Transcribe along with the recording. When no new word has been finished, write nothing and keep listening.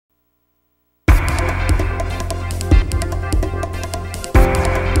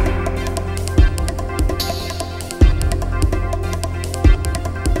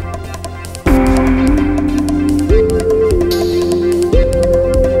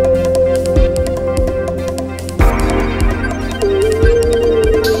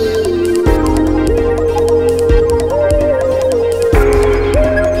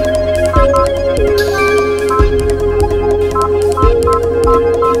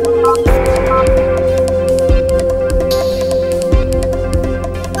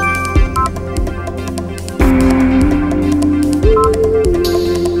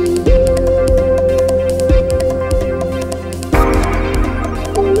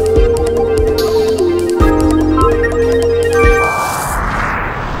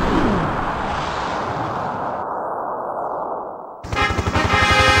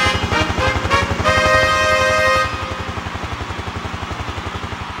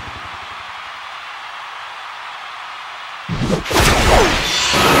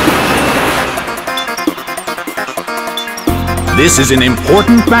This is an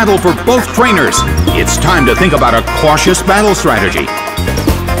important battle for both trainers. It's time to think about a cautious battle strategy.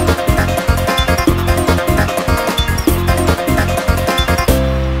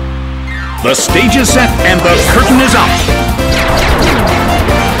 The stage is set and the curtain is up.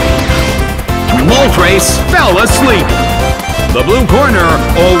 Moltres fell asleep. The blue corner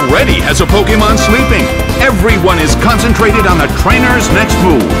already has a Pokemon sleeping. Everyone is concentrated on the trainer's next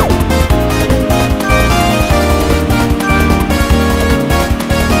move.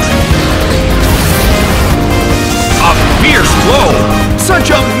 A fierce blow!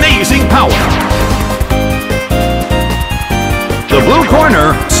 Such amazing power! The blue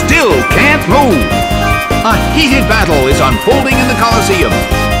corner still can't move. A heated battle is unfolding in the Colosseum.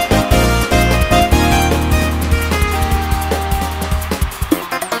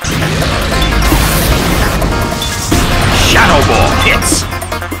 Shadow Ball hits.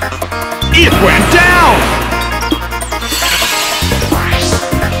 It went down!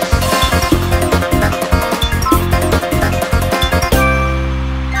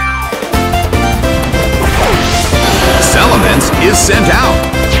 Salamence is sent out.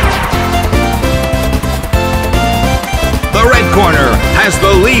 The red corner has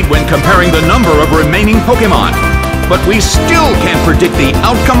the lead when comparing the number of remaining Pokemon, but we still can't predict the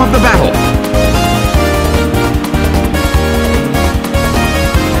outcome of the battle.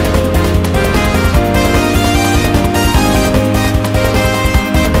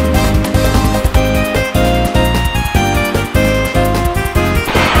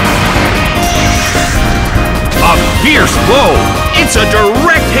 Fierce blow! It's a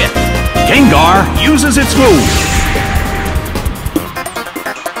direct hit! Gengar uses its move.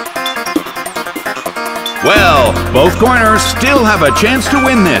 Well, both corners still have a chance to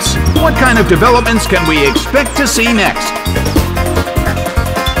win this. What kind of developments can we expect to see next?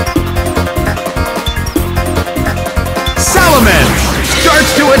 Salamence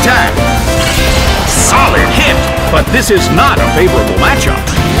starts to attack. Solid hit, but this is not a favorable matchup.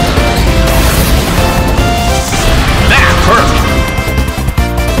 That hurt!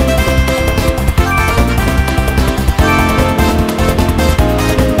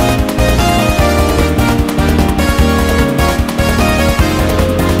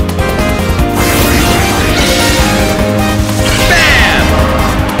 Bam!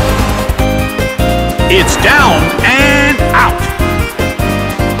 It's down and out!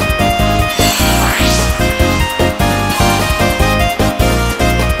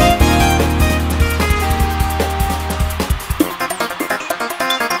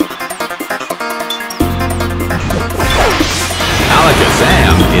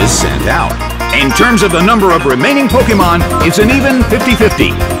 Sam is sent out. In terms of the number of remaining Pokemon, it's an even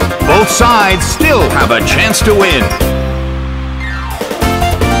 50-50. Both sides still have a chance to win.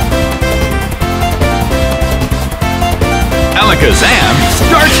 Alakazam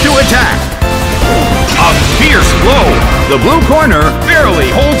starts to attack. A fierce blow. The blue corner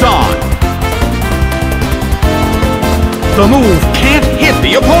barely holds on. The move can't hit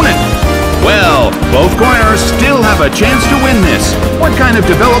the opponent. Well, both corners still have a chance to win this. What kind of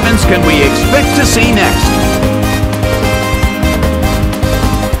developments can we expect to see next?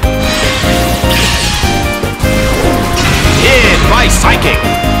 Hit by Psychic.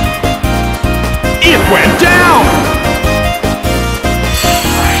 It went down!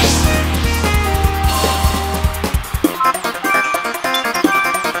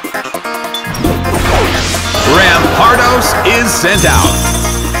 Rampardos is sent out.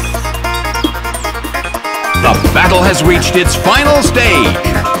 The battle has reached its final stage.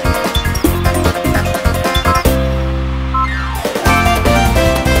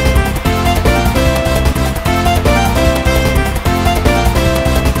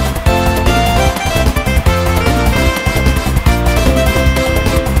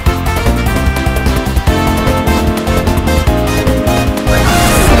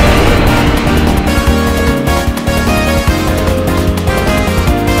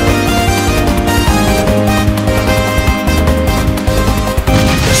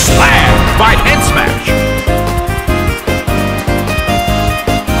 By head smash.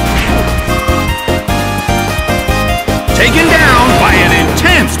 Taken down by an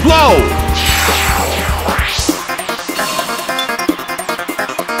intense blow.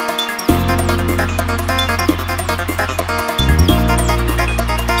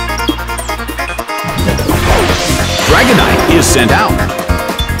 Dragonite is sent out.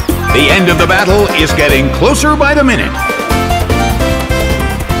 The end of the battle is getting closer by the minute.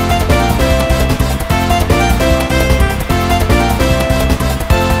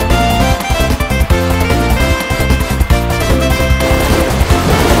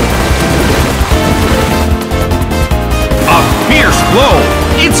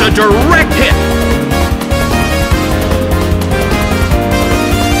 a direct hit.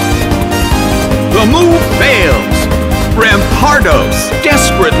 The move fails. Rampardos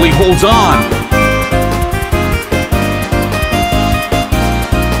desperately holds on.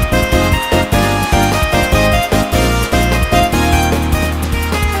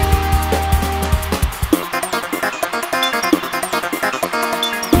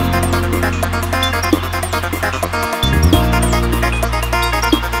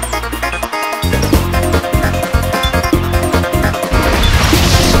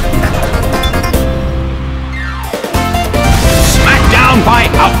 By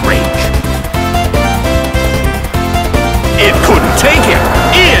outrage. It couldn't take it.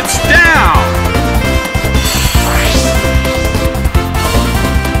 It's down.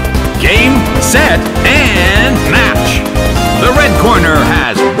 Game, set, and match. The red corner